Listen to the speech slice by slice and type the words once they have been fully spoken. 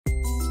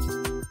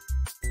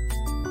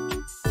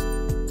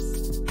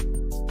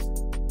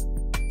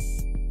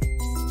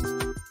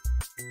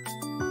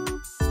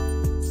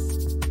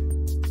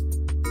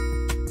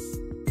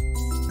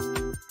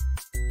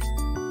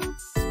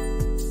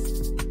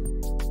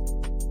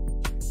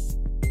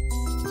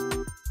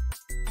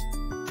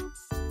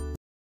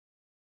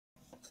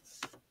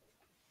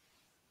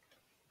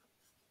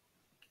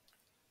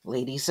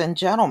Ladies and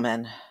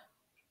gentlemen,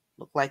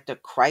 look like the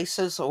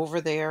crisis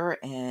over there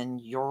in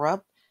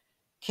Europe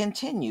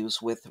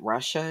continues with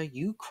Russia,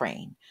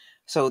 Ukraine.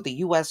 So the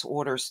US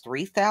orders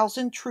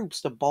 3,000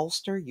 troops to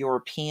bolster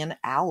European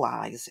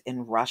allies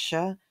in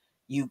Russia,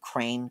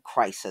 Ukraine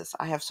crisis.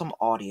 I have some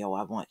audio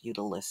I want you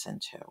to listen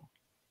to.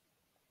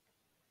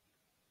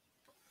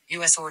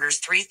 U.S. orders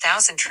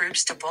 3,000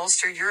 troops to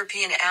bolster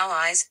European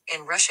allies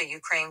in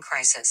Russia-Ukraine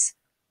crisis.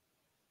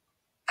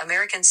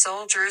 American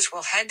soldiers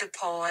will head to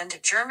Poland,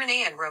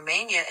 Germany, and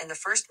Romania in the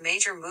first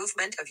major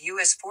movement of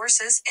U.S.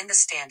 forces in the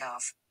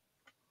standoff.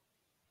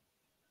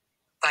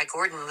 By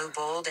Gordon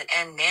Lubold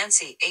and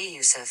Nancy A.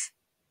 Youssef.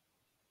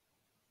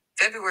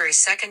 February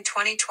 2nd,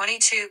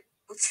 2022,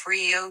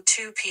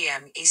 3:02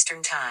 p.m.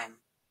 Eastern Time.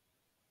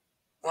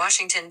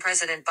 Washington.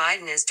 President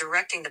Biden is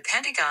directing the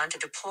Pentagon to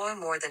deploy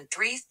more than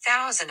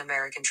 3,000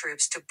 American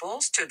troops to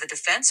bolster the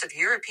defense of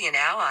European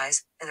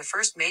allies in the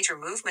first major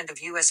movement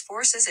of U.S.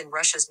 forces in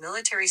Russia's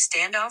military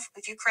standoff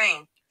with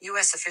Ukraine,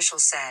 U.S.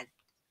 officials said.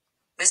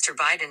 Mr.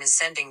 Biden is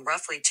sending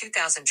roughly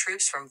 2,000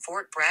 troops from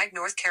Fort Bragg,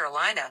 North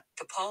Carolina,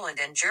 to Poland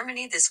and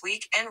Germany this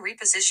week and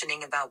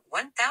repositioning about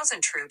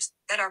 1,000 troops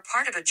that are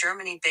part of a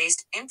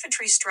Germany-based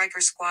infantry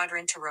striker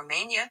squadron to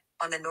Romania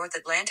on the North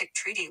Atlantic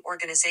Treaty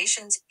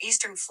Organization's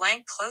eastern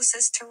flank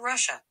closest to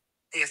Russia,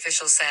 the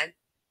official said.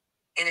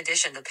 In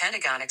addition, the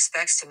Pentagon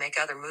expects to make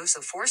other moves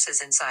of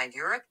forces inside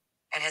Europe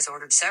and has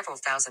ordered several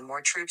thousand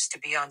more troops to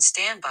be on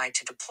standby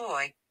to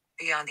deploy,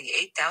 beyond the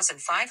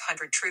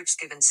 8,500 troops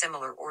given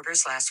similar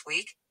orders last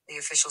week, the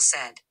official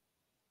said.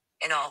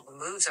 In all, the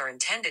moves are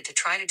intended to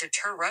try to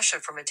deter Russia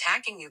from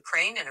attacking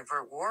Ukraine and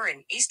avert war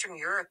in Eastern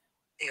Europe,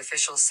 the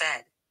official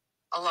said.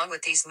 Along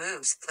with these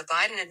moves, the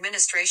Biden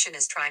administration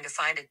is trying to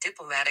find a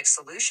diplomatic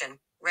solution,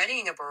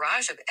 readying a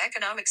barrage of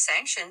economic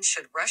sanctions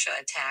should Russia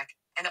attack,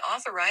 and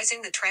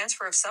authorizing the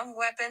transfer of some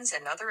weapons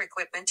and other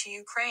equipment to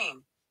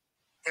Ukraine.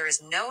 There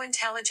is no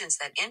intelligence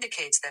that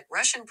indicates that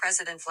Russian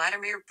President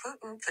Vladimir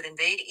Putin could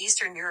invade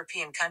Eastern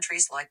European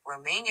countries like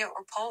Romania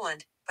or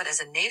Poland, but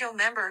as a NATO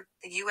member,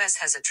 the U.S.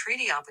 has a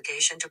treaty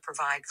obligation to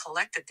provide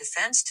collective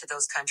defense to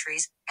those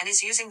countries and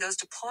is using those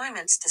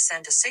deployments to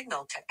send a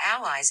signal to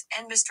allies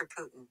and Mr.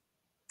 Putin.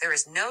 There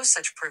is no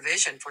such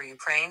provision for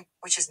Ukraine,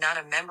 which is not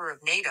a member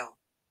of NATO.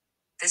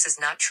 This is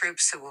not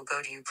troops who will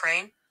go to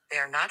Ukraine. They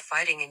are not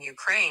fighting in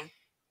Ukraine.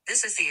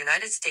 This is the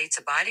United States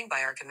abiding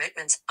by our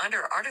commitments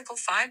under Article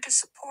 5 to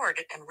support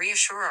and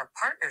reassure our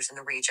partners in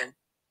the region,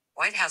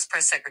 White House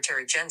Press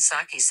Secretary Jen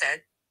Psaki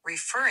said,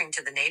 referring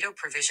to the NATO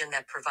provision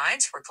that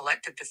provides for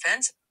collective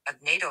defense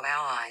of NATO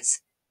allies.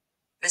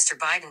 Mr.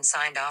 Biden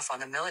signed off on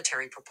the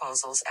military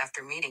proposals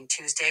after meeting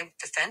Tuesday with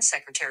Defense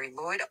Secretary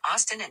Lloyd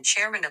Austin and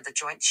Chairman of the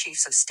Joint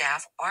Chiefs of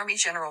Staff, Army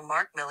General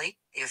Mark Milley,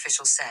 the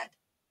official said.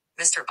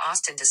 Mr.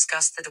 Austin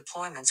discussed the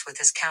deployments with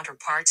his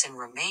counterparts in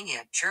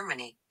Romania,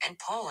 Germany, and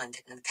Poland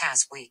in the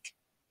past week.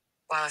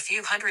 While a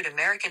few hundred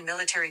American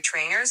military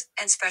trainers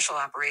and special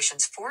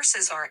operations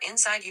forces are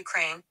inside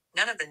Ukraine,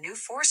 none of the new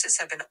forces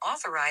have been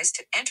authorized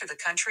to enter the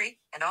country,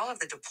 and all of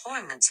the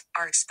deployments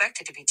are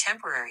expected to be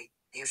temporary,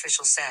 the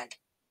official said.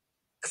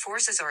 The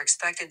forces are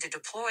expected to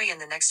deploy in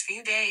the next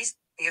few days,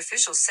 the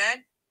official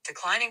said,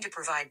 declining to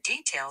provide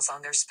details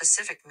on their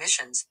specific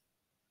missions.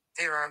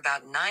 There are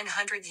about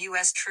 900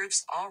 U.S.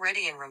 troops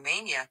already in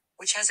Romania,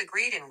 which has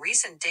agreed in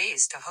recent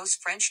days to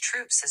host French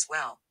troops as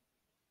well.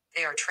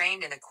 They are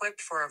trained and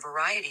equipped for a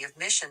variety of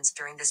missions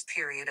during this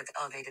period of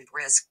elevated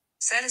risk,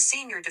 said a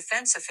senior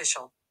defense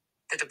official.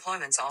 The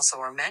deployments also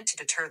are meant to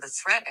deter the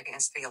threat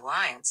against the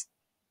alliance.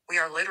 We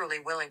are literally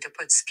willing to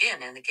put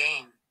skin in the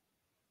game.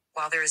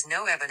 While there is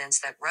no evidence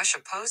that Russia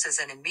poses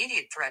an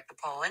immediate threat to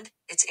Poland,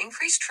 its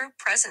increased troop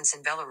presence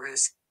in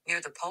Belarus,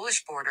 near the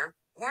Polish border,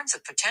 warns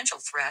of potential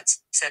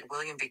threats, said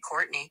William B.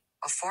 Courtney,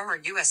 a former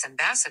U.S.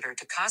 ambassador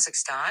to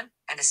Kazakhstan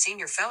and a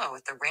senior fellow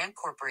at the RAND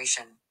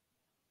Corporation.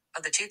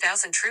 Of the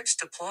 2,000 troops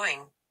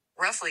deploying,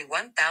 roughly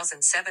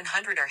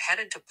 1,700 are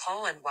headed to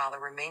Poland while the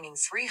remaining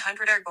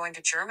 300 are going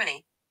to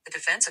Germany, the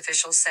defense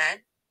official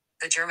said.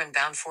 The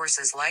German-bound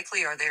forces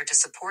likely are there to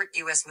support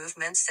U.S.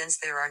 movements since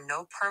there are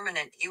no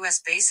permanent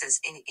U.S. bases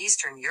in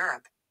Eastern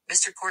Europe,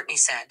 Mr. Courtney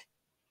said.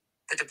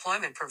 The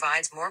deployment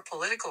provides more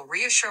political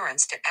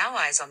reassurance to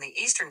allies on the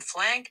eastern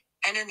flank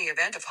and in the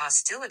event of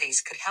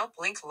hostilities could help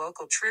link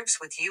local troops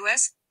with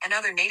U.S. and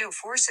other NATO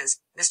forces,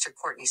 Mr.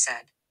 Courtney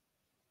said.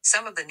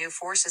 Some of the new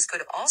forces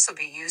could also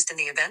be used in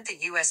the event the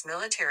U.S.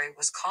 military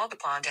was called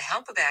upon to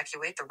help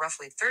evacuate the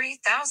roughly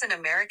 30,000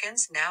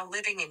 Americans now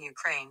living in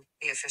Ukraine,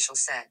 the official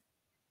said.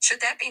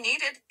 Should that be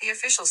needed, the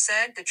official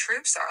said the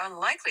troops are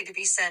unlikely to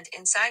be sent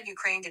inside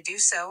Ukraine to do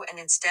so and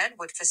instead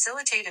would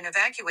facilitate an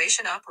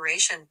evacuation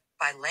operation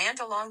by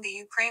land along the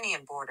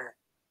Ukrainian border.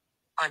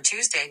 On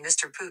Tuesday,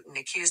 Mr. Putin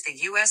accused the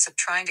U.S. of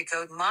trying to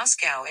goad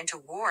Moscow into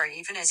war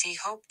even as he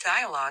hoped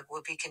dialogue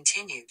will be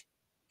continued.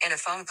 In a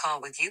phone call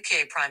with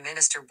UK Prime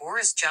Minister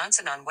Boris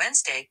Johnson on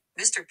Wednesday,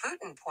 Mr.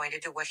 Putin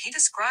pointed to what he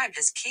described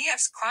as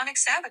Kiev's chronic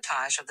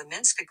sabotage of the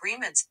Minsk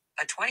agreements,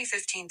 a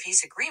 2015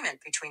 peace agreement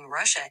between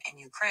Russia and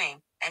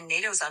Ukraine, and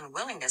NATO's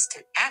unwillingness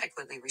to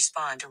adequately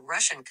respond to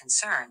Russian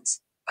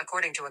concerns.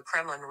 according to a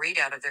Kremlin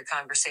readout of their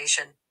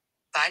conversation.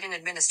 Biden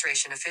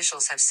administration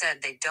officials have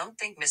said they don't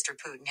think Mr.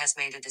 Putin has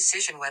made a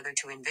decision whether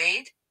to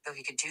invade, though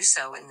he could do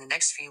so in the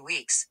next few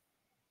weeks.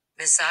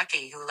 Ms.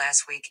 Psaki, who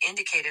last week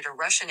indicated a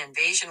Russian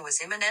invasion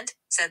was imminent,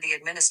 said the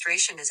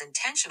administration is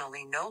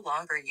intentionally no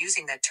longer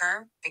using that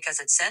term because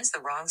it sends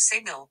the wrong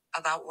signal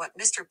about what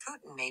Mr.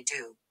 Putin may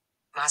do.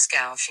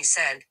 Moscow, she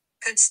said,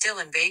 could still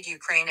invade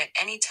Ukraine at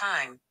any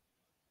time.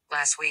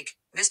 Last week,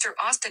 Mr.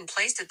 Austin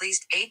placed at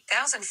least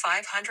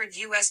 8,500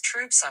 U.S.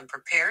 troops on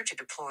prepare to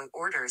deploy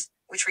orders,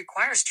 which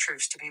requires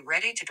troops to be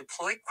ready to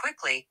deploy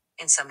quickly,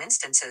 in some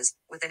instances,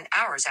 within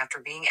hours after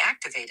being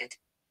activated.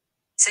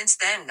 Since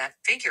then, that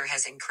figure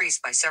has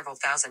increased by several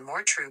thousand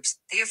more troops,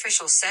 the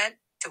official said,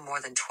 to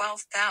more than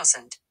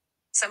 12,000.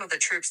 Some of the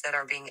troops that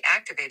are being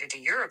activated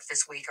to Europe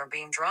this week are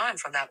being drawn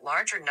from that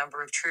larger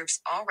number of troops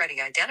already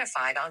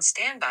identified on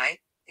standby,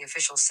 the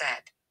official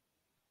said.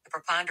 The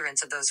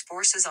preponderance of those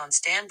forces on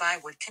standby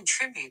would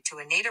contribute to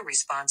a NATO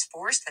response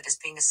force that is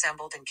being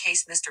assembled in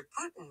case Mr.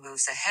 Putin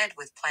moves ahead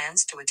with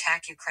plans to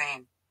attack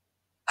Ukraine.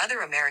 Other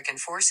American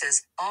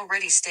forces,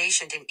 already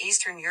stationed in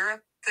Eastern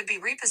Europe, could be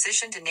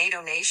repositioned to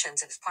NATO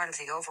nations as part of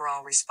the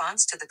overall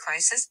response to the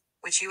crisis,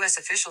 which U.S.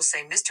 officials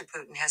say Mr.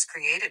 Putin has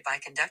created by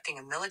conducting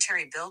a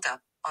military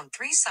buildup on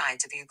three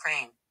sides of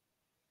Ukraine.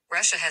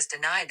 Russia has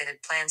denied that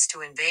it plans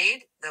to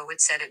invade, though it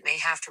said it may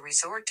have to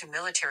resort to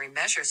military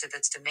measures if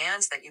it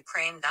demands that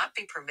Ukraine not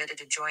be permitted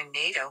to join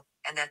NATO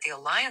and that the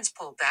alliance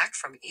pull back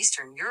from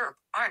Eastern Europe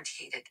aren't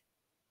heeded.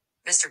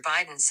 Mr.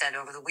 Biden said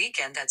over the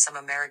weekend that some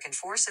American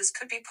forces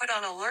could be put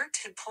on alert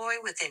to deploy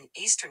within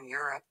Eastern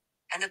Europe,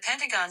 and the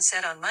Pentagon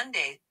said on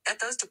Monday that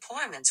those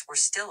deployments were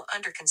still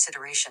under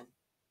consideration.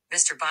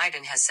 Mr.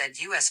 Biden has said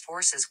U.S.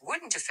 forces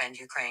wouldn't defend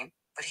Ukraine,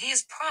 but he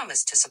has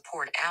promised to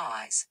support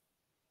allies.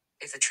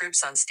 If the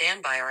troops on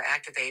standby are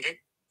activated,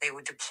 they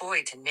would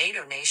deploy to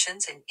NATO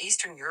nations in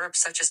Eastern Europe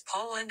such as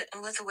Poland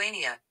and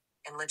Lithuania,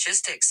 in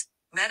logistics,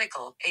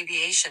 medical,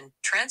 aviation,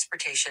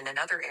 transportation, and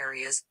other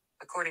areas,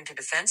 according to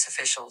defense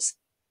officials.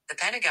 The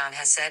Pentagon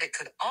has said it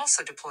could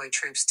also deploy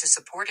troops to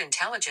support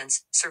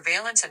intelligence,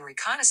 surveillance, and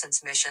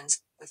reconnaissance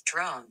missions with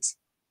drones.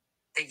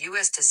 The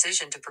U.S.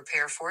 decision to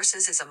prepare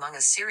forces is among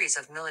a series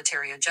of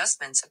military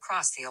adjustments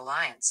across the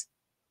alliance.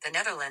 The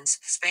Netherlands,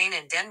 Spain,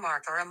 and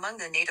Denmark are among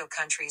the NATO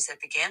countries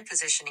that began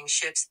positioning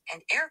ships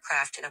and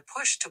aircraft in a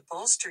push to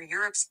bolster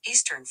Europe's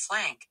eastern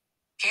flank.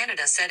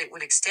 Canada said it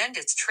would extend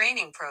its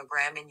training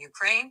program in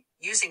Ukraine,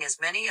 using as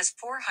many as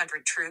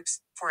 400 troops,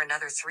 for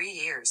another 3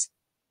 years.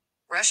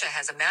 Russia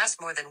has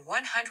amassed more than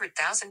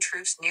 100,000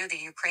 troops near the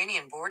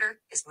Ukrainian border,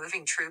 is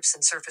moving troops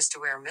and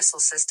surface-to-air missile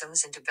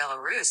systems into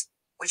Belarus,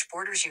 which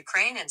borders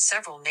Ukraine and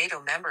several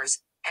NATO members,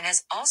 and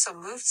has also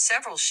moved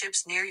several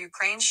ships near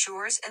Ukraine's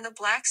shores in the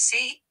Black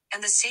Sea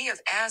and the Sea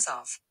of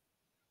Azov.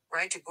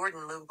 Write to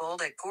Gordon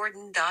Lubold at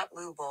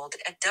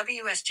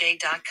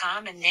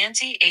gordon.lubold@wsj.com and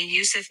Nancy A.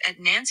 Youssef at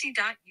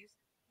nancy.youssef.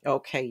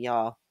 Okay,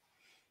 y'all.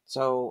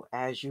 So,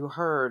 as you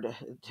heard,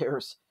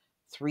 there's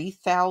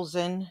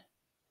 3,000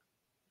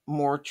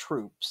 more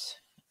troops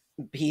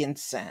being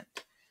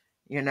sent.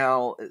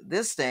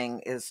 This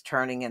thing is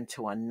turning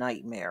into a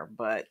nightmare,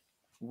 but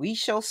we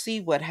shall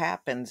see what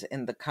happens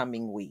in the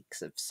coming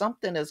weeks. If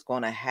something is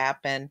going to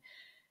happen,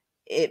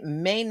 it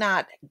may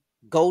not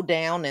go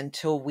down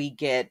until we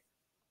get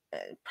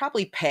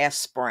probably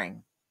past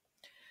spring,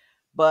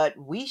 but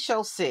we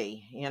shall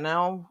see.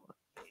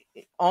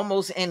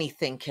 Almost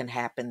anything can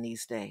happen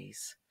these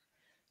days.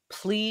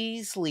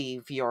 Please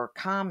leave your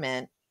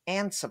comment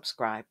and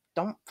subscribe.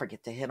 Don't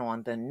forget to hit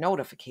on the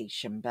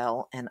notification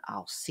bell, and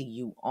I'll see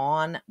you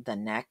on the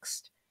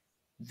next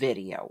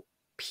video.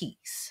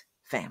 Peace,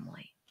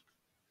 family.